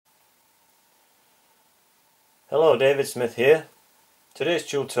Hello, David Smith here. Today's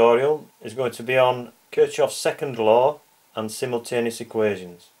tutorial is going to be on Kirchhoff's second law and simultaneous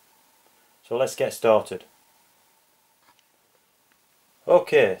equations. So let's get started.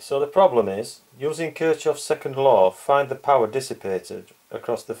 Okay, so the problem is, using Kirchhoff's second law, find the power dissipated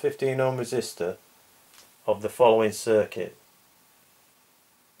across the 15 ohm resistor of the following circuit.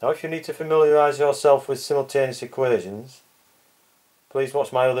 Now if you need to familiarise yourself with simultaneous equations, please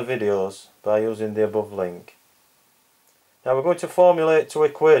watch my other videos by using the above link. Now we're going to formulate two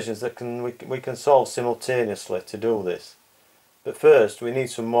equations that we can solve simultaneously to do this. But first we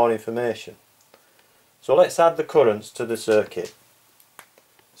need some more information. So let's add the currents to the circuit.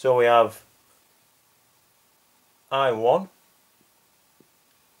 So we have I1,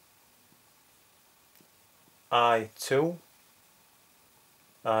 I2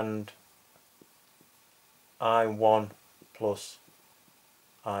 and I1 plus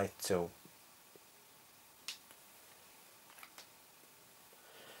I2.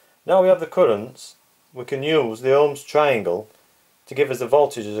 Now we have the currents, we can use the Ohm's triangle to give us the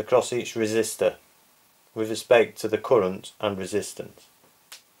voltages across each resistor with respect to the current and resistance.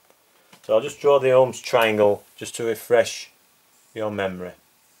 So I'll just draw the Ohm's triangle just to refresh your memory.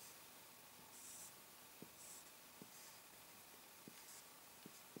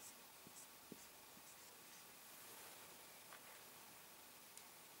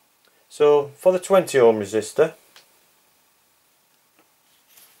 So for the 20 ohm resistor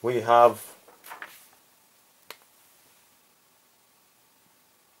we have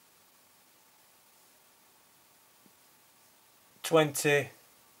 (20)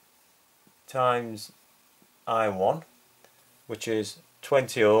 times I1, which is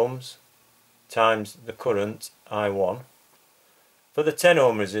 20 ohms times the current I1. For the 10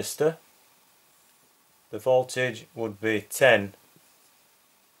 ohm resistor the voltage would be 10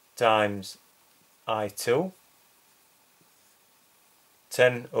 times I2,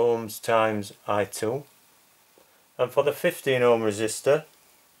 10 ohms times I2, and for the 15 ohm resistor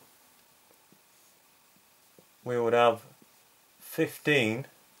we would have 15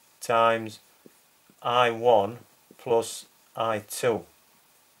 times I1 plus I2.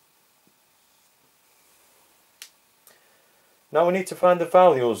 Now we need to find the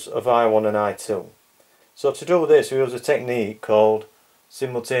values of I1 and I2. So to do this we use a technique called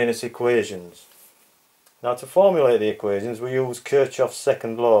simultaneous equations. Now to formulate the equations we use Kirchhoff's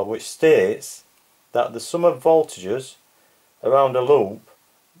second law, which states that the sum of voltages around a loop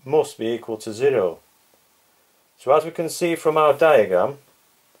must be equal to 0. So as we can see from our diagram,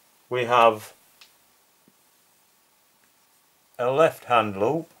 we have a left hand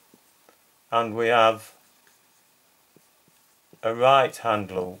loop and we have a right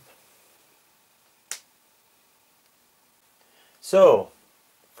hand loop. So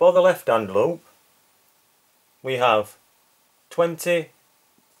for the left hand loop we have 20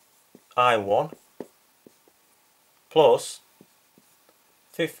 I1 plus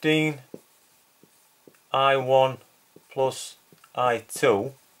 15 I1 plus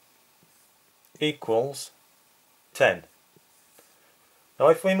I2 equals 10. Now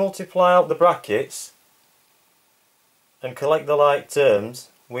if we multiply out the brackets and collect the like terms,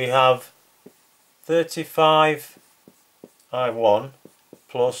 we have 35 I1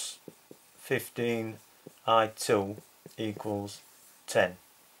 plus 15 I2 equals 10.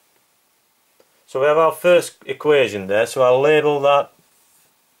 So we have our first equation there, so I'll label that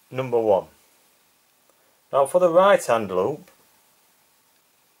number 1. Now for the right hand loop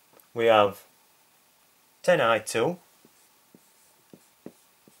we have 10 I2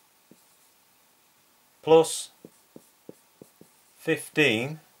 plus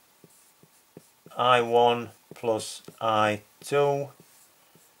 15 I1 plus I2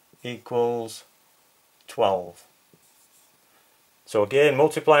 equals 12. So again,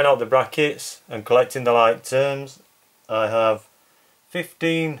 multiplying out the brackets and collecting the like terms, I have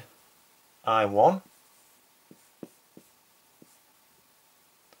 15 I1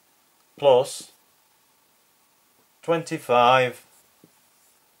 plus 25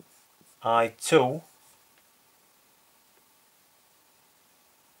 I2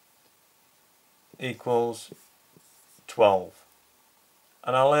 equals 12,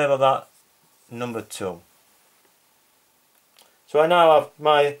 and I'll label that number 2. So I now have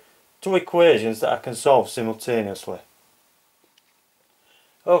my two equations that I can solve simultaneously.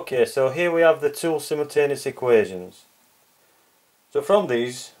 Okay, so here we have the two simultaneous equations. So from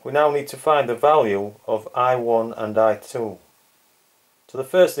these we now need to find the value of I1 and I2. So the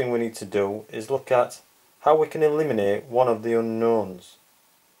first thing we need to do is look at how we can eliminate one of the unknowns,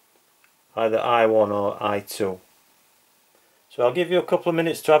 either I1 or I2. So I'll give you a couple of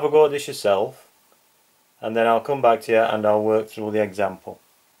minutes to have a go at this yourself, and then I'll come back to you and I'll work through the example.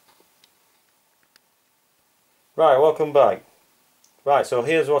 Right, welcome back. Right, so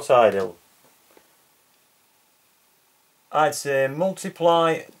here's what I do. I'd say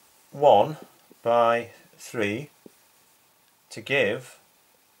multiply 1 by 3 to give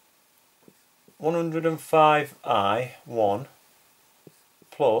 105i1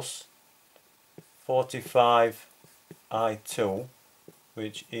 plus 45i2,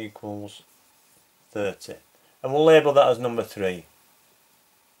 which equals 30. And we'll label that as number 3.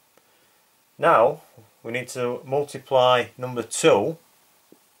 Now we need to multiply number 2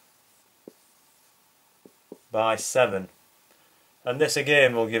 by 7. And this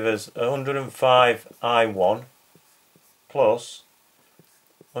again will give us 105i1 plus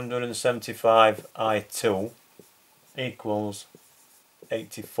 175i2 equals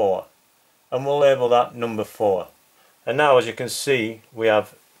 84. And we'll label that number 4. And now, as you can see, we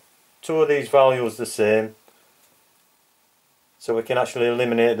have two of these values the same, so we can actually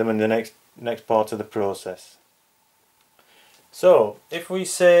eliminate them in the next part of the process. So if we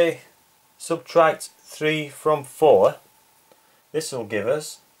say subtract 3 from 4, this will give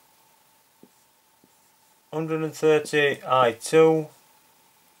us 130i2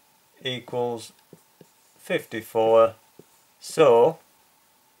 equals 54. So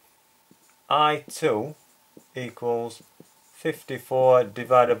I2 equals 54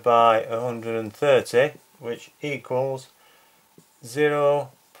 divided by 130, which equals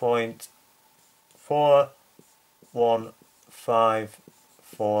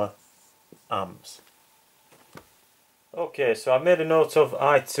 0.4154 amps. Okay, so I've made a note of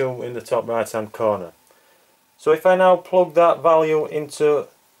I2 in the top right hand corner. So if I now plug that value into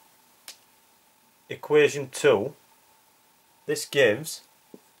equation 2, this gives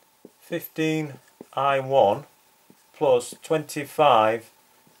 15i1 plus 25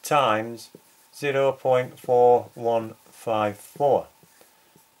 times 0.4154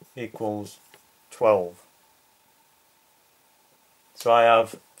 equals 12. So I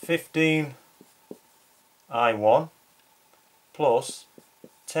have 15i1 plus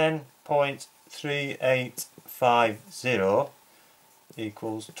 10.3850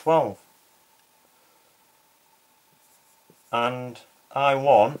 equals 12. And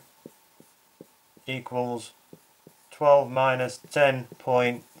I1 equals 12 minus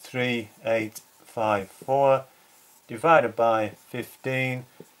 10.3854 divided by 15,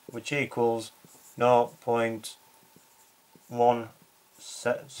 which equals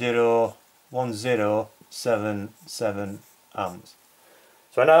 0.1077 amps.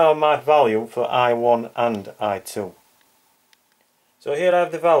 So I now have my value for I1 and I2. So here I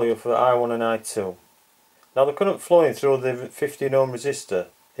have the value for I1 and I2. Now the current flowing through the 15 ohm resistor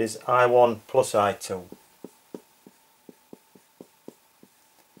is I1 plus I2,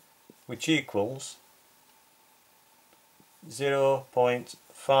 which equals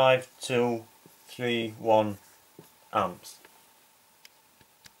 0.5231 amps.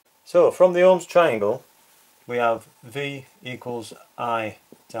 So from the Ohm's triangle we have V equals I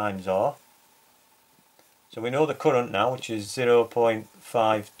times R. So we know the current now, which is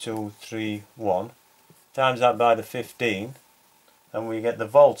 0.5231, times that by the 15, and we get the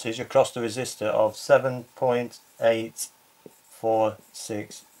voltage across the resistor of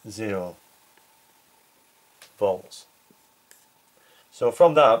 7.8460 volts. So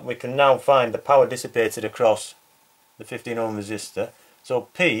from that we can now find the power dissipated across the 15 ohm resistor. So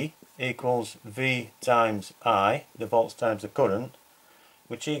P equals V times I, the volts times the current,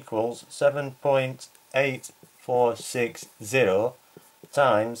 which equals 7.8460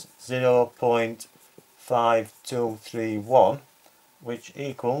 times 0.5231, which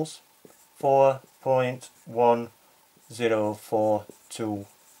equals 4.1042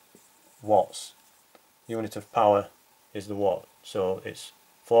 watts. Unit of power is the watt, so it's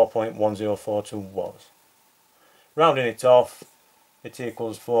 4.1042 watts. Rounding it off, it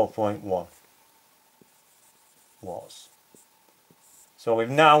equals 4.1 watts. So we've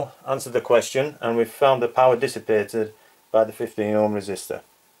now answered the question and we've found the power dissipated by the 15 ohm resistor.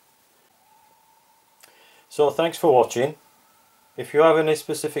 So thanks for watching. If you have any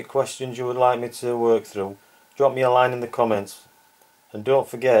specific questions you would like me to work through, drop me a line in the comments, and don't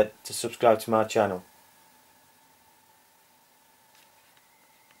forget to subscribe to my channel.